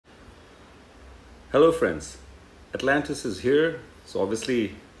Hello friends, Atlantis is here. So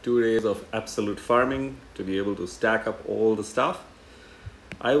obviously 2 days of absolute farming to be able to stack up all the stuff.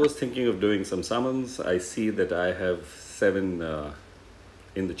 I was thinking of doing some summons. I see that I have 7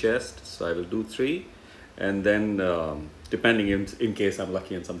 in the chest, so I will do 3, and then depending in case I'm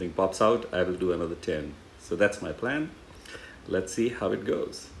lucky and something pops out, I will do another 10. So that's my plan. Let's see how it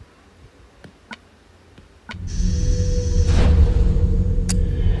goes.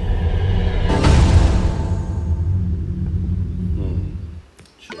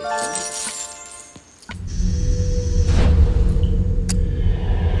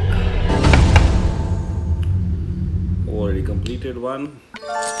 Already completed one,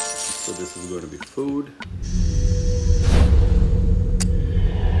 so this is going to be food.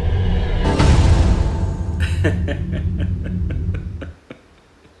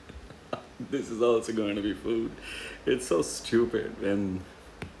 This is also going to be food. It's so stupid,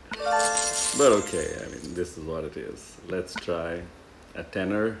 but okay, I mean, this is what it is. Let's try a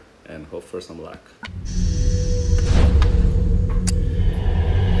tenner and hope for some luck.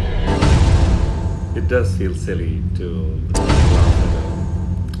 It does feel silly to laugh at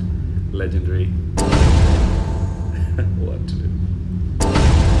a legendary. What to do?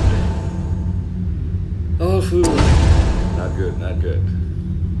 Oh, food. Not good, not good.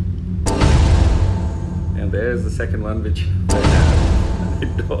 And there's the second one, which I have. I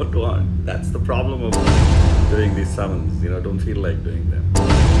don't want. That's the problem of doing these summons. You know, don't feel like doing them. I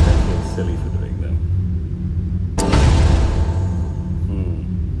feel silly for doing them.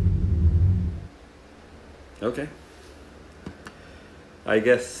 Okay. I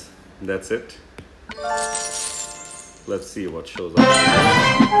guess that's it. Let's see what shows up.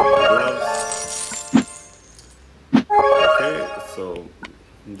 Gloves. Okay, so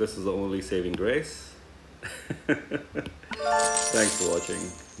this is the only saving grace. Thanks for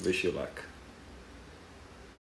watching. Wish you luck.